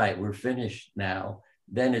said, all right, we're finished now,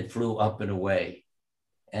 then it flew up and away.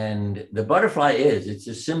 And the butterfly it's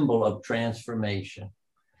a symbol of transformation.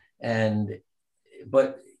 And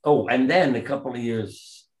then a couple of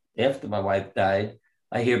years after my wife died,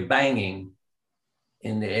 I hear banging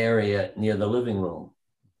in the area near the living room.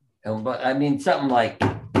 But I mean, something like,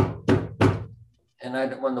 and I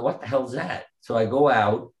wonder, what the hell's that? So I go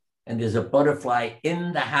out, and there's a butterfly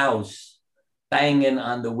in the house banging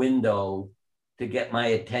on the window to get my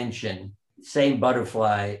attention. Same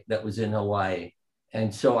butterfly that was in Hawaii.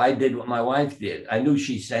 And so I did what my wife did. I knew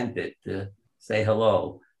she sent it to say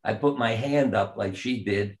hello. I put my hand up like she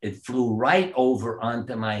did. It flew right over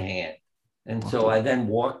onto my hand. And so I then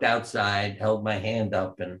walked outside, held my hand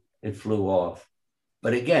up, and it flew off.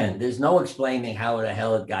 But again, there's no explaining how the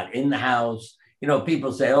hell it got in the house.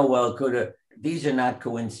 People say, oh, well, could have. These are not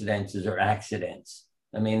coincidences or accidents.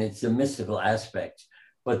 I mean, it's the mystical aspects.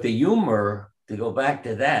 But the humor, to go back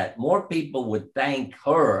to that, more people would thank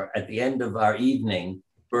her at the end of our evening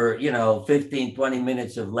for, 15, 20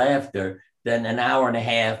 minutes of laughter than an hour and a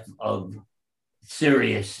half of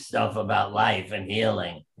serious stuff about life and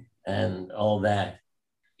healing and all that.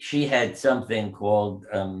 She had something called,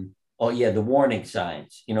 the warning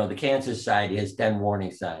signs. The Cancer Society has 10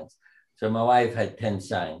 warning signs. So my wife had 10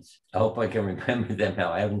 signs. I hope I can remember them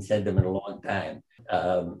now. I haven't said them in a long time.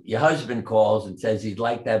 Your husband calls and says he'd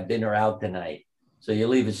like to have dinner out tonight. So you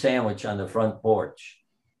leave a sandwich on the front porch.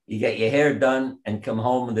 You get your hair done and come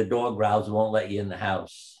home, and the dog growls and won't let you in the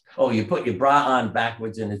house. Oh, you put your bra on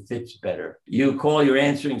backwards and it fits better. You call your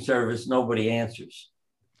answering service, nobody answers.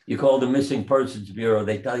 You call the Missing Persons Bureau,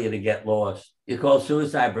 they tell you to get lost. You call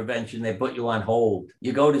suicide prevention, they put you on hold.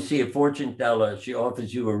 You go to see a fortune teller, she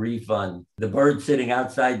offers you a refund. The bird sitting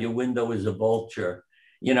outside your window is a vulture.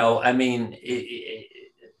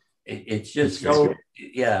 It's just so,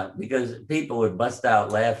 because people would bust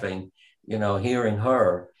out laughing, hearing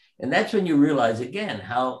her. And that's when you realize, again,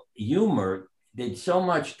 how humor did so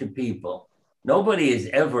much to people. Nobody is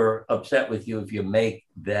ever upset with you if you make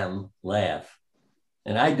them laugh.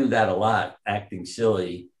 And I do that a lot, acting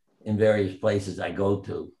silly in various places I go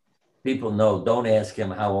to. People know, don't ask him,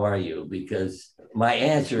 how are you? Because my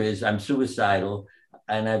answer is, I'm suicidal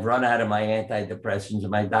and I've run out of my antidepressants and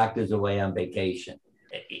my doctor's away on vacation.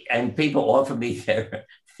 And people offer me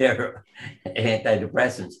their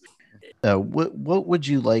antidepressants. What would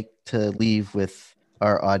you like to leave with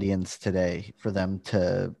our audience today for them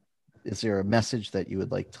to is there a message that you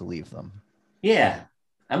would like to leave them? Yeah,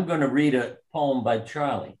 I'm going to read a poem by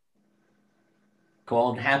Charlie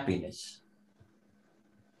called Happiness.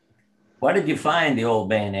 What did you find? The old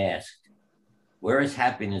man asked. Where is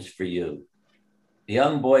happiness for you? The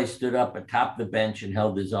young boy stood up atop the bench and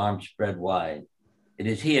held his arms spread wide. It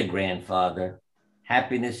is here, grandfather.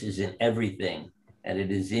 Happiness is in everything, and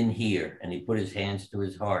it is in here. And he put his hands to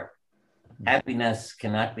his heart. Happiness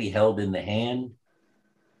cannot be held in the hand,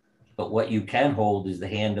 but what you can hold is the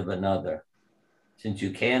hand of another. Since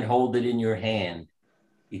you can't hold it in your hand,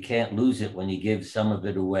 you can't lose it when you give some of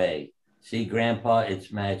it away. See, Grandpa,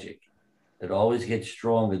 it's magic. It always gets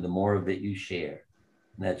stronger the more of it you share.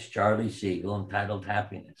 And that's Charlie Siegel, entitled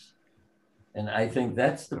Happiness. And I think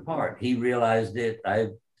that's the part. He realized it.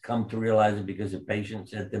 I've come to realize it because a patient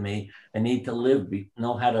said to me, I need to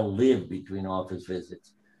know how to live between office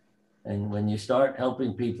visits. And when you start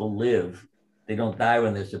helping people live, they don't die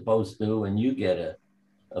when they're supposed to, and you get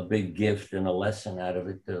a big gift and a lesson out of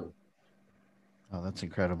it too. Oh, that's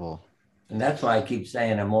incredible. And that's why I keep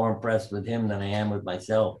saying I'm more impressed with him than I am with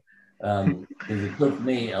myself. Because it took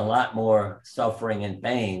me a lot more suffering and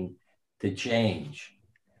pain to change.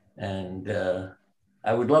 And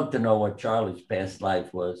I would love to know what Charlie's past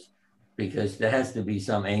life was, because there has to be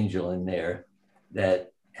some angel in there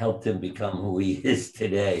that helped him become who he is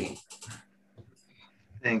today.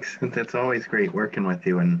 Thanks. That's always great working with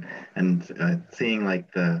you, and seeing like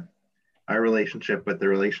our relationship, but the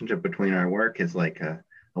relationship between our work is like a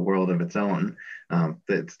world of its own.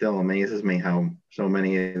 That still amazes me how so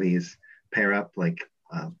many of these pair up, like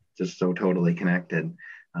just so totally connected.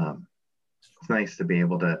 It's nice to be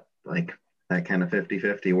able to like that kind of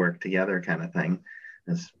 50-50 work together kind of thing.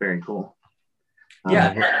 It's very cool.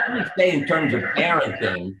 Yeah, let me say in terms of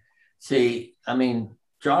parenting, see, I mean,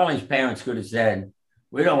 Charlie's parents could have said,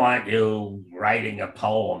 we don't want you writing a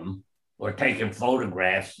poem or taking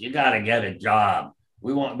photographs. You got to get a job.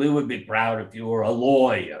 We would be proud if you were a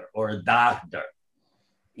lawyer or a doctor,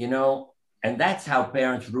 you know, and that's how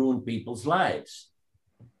parents ruin people's lives.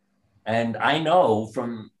 And I know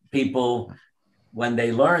from people when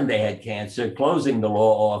they learned they had cancer, closing the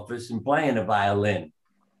law office and playing a violin,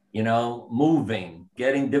 you know, moving,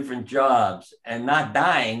 getting different jobs, and not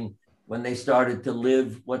dying when they started to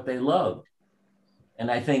live what they loved.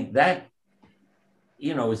 And I think that,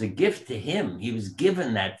 you know, is a gift to him. He was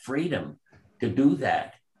given that freedom to do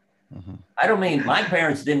that. Mm-hmm. I don't mean my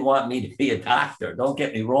parents didn't want me to be a doctor. Don't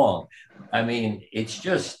get me wrong. I mean, it's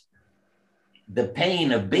just the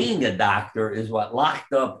pain of being a doctor is what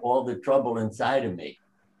locked up all the trouble inside of me.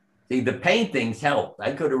 See, the paintings helped.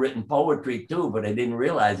 I could have written poetry too, but I didn't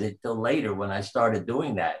realize it till later when I started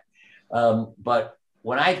doing that. But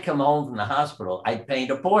when I'd come home from the hospital, I'd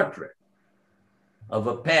paint a portrait of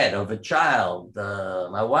a pet, of a child,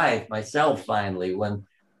 my wife, myself, finally. When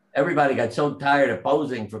everybody got so tired of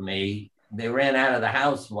posing for me, they ran out of the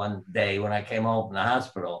house one day when I came home from the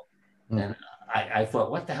hospital. And I thought,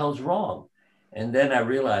 what the hell's wrong? And then I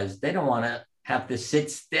realized they don't want to have to sit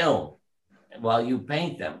still while you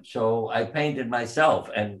paint them. So I painted myself.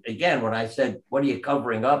 And again, when I said, what are you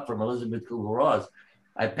covering up from Elizabeth Kubler-Ross?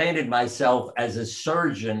 I painted myself as a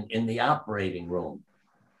surgeon in the operating room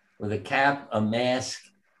with a cap, a mask,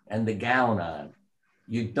 and the gown on.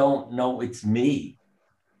 You don't know it's me.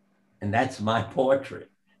 And that's my portrait,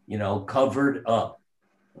 you know, covered up.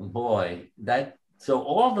 And boy, so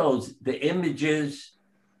all those, the images,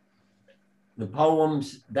 the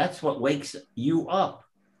poems, that's what wakes you up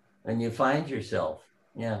and you find yourself.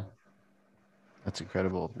 Yeah. That's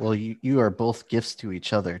incredible. Well, you are both gifts to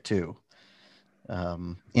each other too,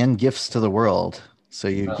 and gifts to the world. So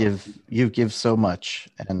you give so much,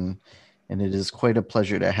 and it is quite a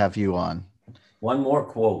pleasure to have you on. One more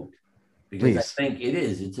quote, because Please. I think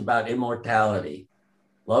it's about immortality.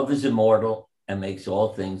 Love is immortal and makes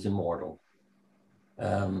all things immortal.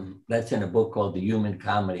 That's in a book called The Human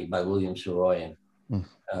Comedy by William Saroyan.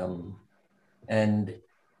 And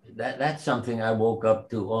that's something I woke up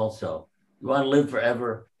to also. You want to live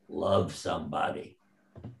forever? Love somebody.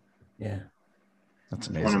 Yeah. That's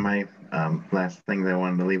amazing. One of my last things I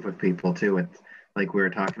wanted to leave with people too, it's like we were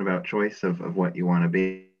talking about choice of what you want to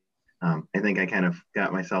be. I think I kind of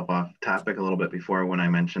got myself off topic a little bit before when I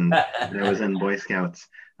mentioned that I was in Boy Scouts,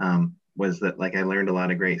 was that like I learned a lot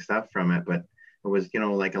of great stuff from it, but it was, you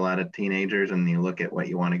know, like a lot of teenagers and you look at what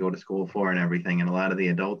you want to go to school for and everything. And a lot of the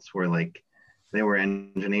adults were like, they were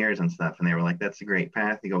engineers and stuff. And they were like, that's a great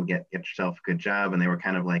path. You go get yourself a good job. And they were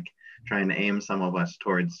kind of like trying to aim some of us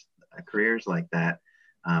towards careers like that.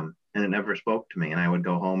 And it never spoke to me. And I would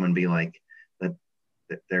go home and be like,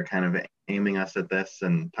 that they're kind of aiming us at this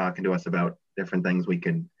and talking to us about different things we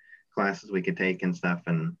could classes we could take and stuff.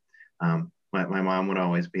 And my mom would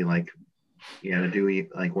always be like, you got to do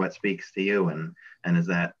like what speaks to you, and is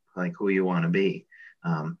that like who you want to be.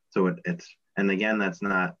 So it's, and again, that's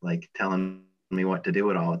not like telling me what to do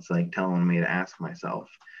at all. It's like telling me to ask myself.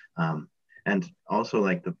 And also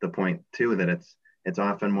like the point too, that it's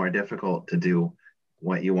often more difficult to do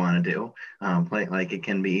what you want to do. Like it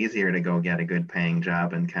can be easier to go get a good paying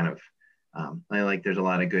job and kind of, like there's a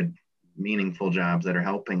lot of good meaningful jobs that are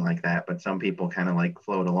helping like that, but some people kind of like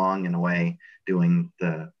float along in a way doing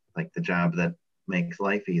the job that makes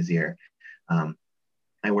life easier.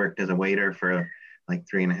 I worked as a waiter for like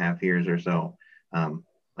 3.5 years or so,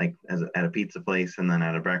 like at a pizza place and then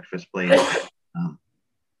at a breakfast place,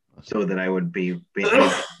 so that I would be able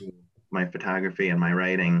to do my photography and my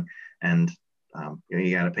writing, and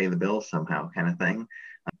you got to pay the bills somehow, kind of thing.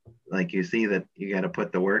 Like you see that you got to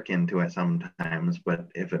put the work into it sometimes, but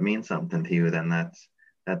if it means something to you, then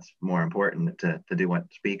that's more important to do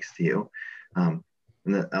what speaks to you. And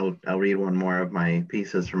I'll read one more of my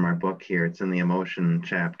pieces from our book here. It's in the emotion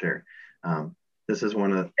chapter. This is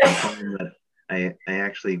one of the poems that I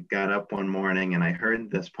actually got up one morning and I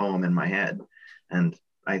heard this poem in my head, and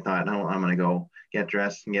I thought, no, I'm going to go get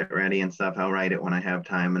dressed and get ready and stuff. I'll write it when I have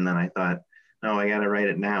time. And then I thought, no, I got to write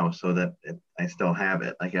it now so that I still have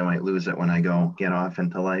it. Like I might lose it when I go get off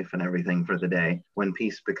into life and everything for the day. When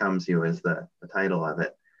Peace Becomes You is the title of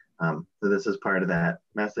it. So this is part of that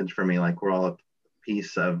message for me. Like we're all a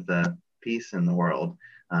piece of the peace in the world.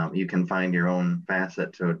 You can find your own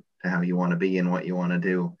facet to how you want to be and what you want to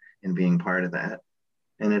do in being part of that.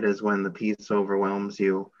 And it is when the peace overwhelms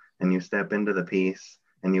you and you step into the peace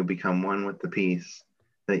and you become one with the peace,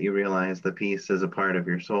 that you realize the peace is a part of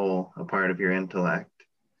your soul, a part of your intellect,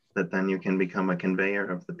 that then you can become a conveyor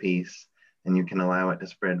of the peace and you can allow it to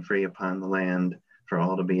spread free upon the land for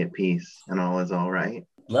all to be at peace and all is all right.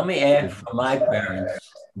 Let me add from my parents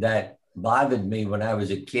that bothered me when I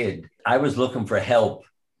was a kid. I was looking for help,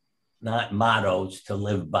 not mottos to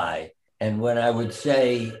live by. And when I would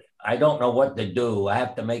say, I don't know what to do, I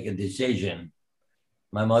have to make a decision,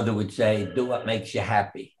 my mother would say, do what makes you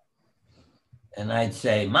happy. And I'd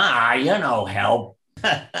say, Ma, you know, help.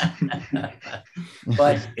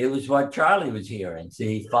 But it was what Charlie was hearing.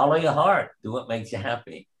 See, follow your heart, do what makes you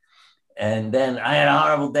happy. And then I had a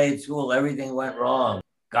horrible day at school. Everything went wrong.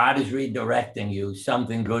 God is redirecting you.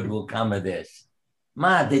 Something good will come of this.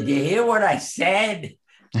 Ma, did you hear what I said?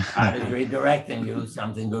 God is redirecting you.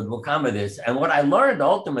 Something good will come of this. And what I learned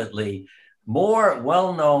ultimately, more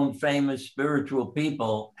well-known, famous spiritual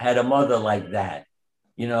people had a mother like that.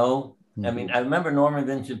 You know, I mean, I remember Norman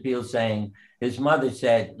Vincent Peale saying, his mother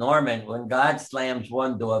said, Norman, when God slams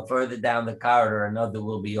one door, further down the corridor, another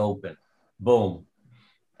will be open. Boom.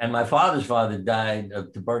 And my father's father died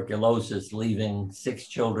of tuberculosis, leaving 6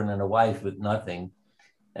 children and a wife with nothing.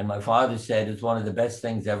 And my father said, it's one of the best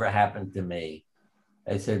things ever happened to me.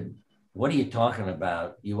 I said, what are you talking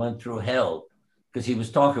about? You went through hell. Because he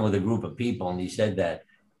was talking with a group of people and he said that.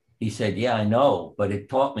 He said, yeah, I know, but it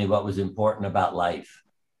taught me what was important about life.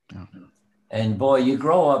 Oh. And boy, you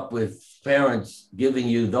grow up with parents giving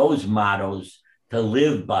you those mottos to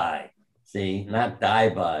live by, see, not die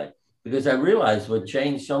by. Because I realized what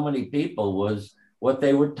changed so many people was what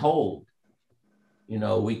they were told. You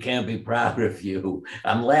know, we can't be proud of you.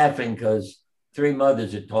 I'm laughing because 3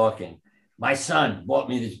 mothers are talking. My son bought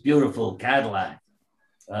me this beautiful Cadillac.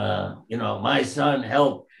 You know, my son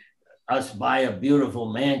helped us buy a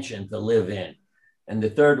beautiful mansion to live in. And the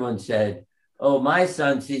third one said, oh, my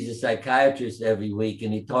son sees a psychiatrist every week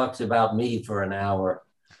and he talks about me for an hour,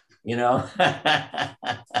 you know?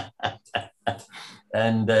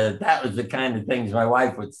 And that was the kind of things my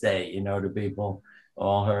wife would say, you know, to people,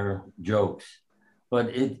 all her jokes.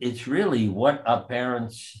 But it's really what our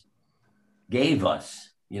parents gave us,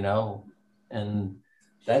 you know, and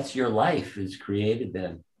that's your life is created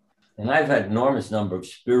then. And I've had an enormous number of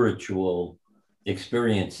spiritual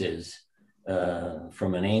experiences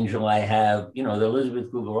from an angel I have, you know, the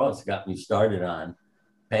Elizabeth Kubler-Ross got me started on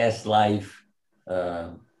past life,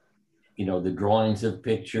 you know, the drawings of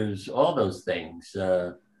pictures, all those things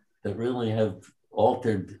that really have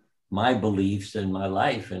altered my beliefs in my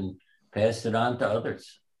life and passed it on to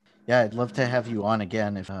others. Yeah, I'd love to have you on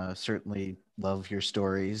again. If certainly love your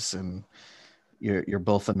stories, and you're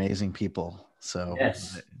both amazing people. So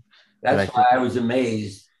yes, that's why I was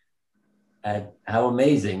amazed at how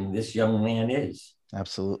amazing this young man is.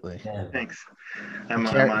 Absolutely. Yeah. Thanks. I'm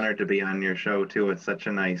honored to be on your show too. It's such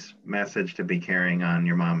a nice message to be carrying on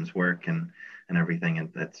your mom's work and everything, and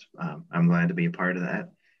that's I'm glad to be a part of that.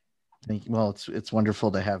 Thank you. Well, it's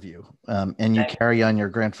wonderful to have you, and you carry on your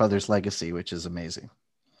grandfather's legacy, which is amazing.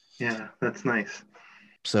 Yeah, that's nice.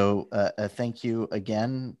 So thank you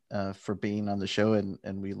again for being on the show,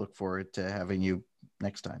 and we look forward to having you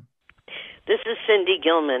next time. This is Cindy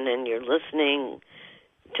Gilman, and you're listening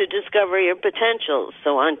to Discover Your Potential.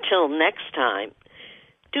 So until next time,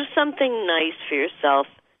 do something nice for yourself,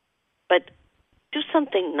 but do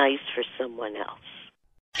something nice for someone else.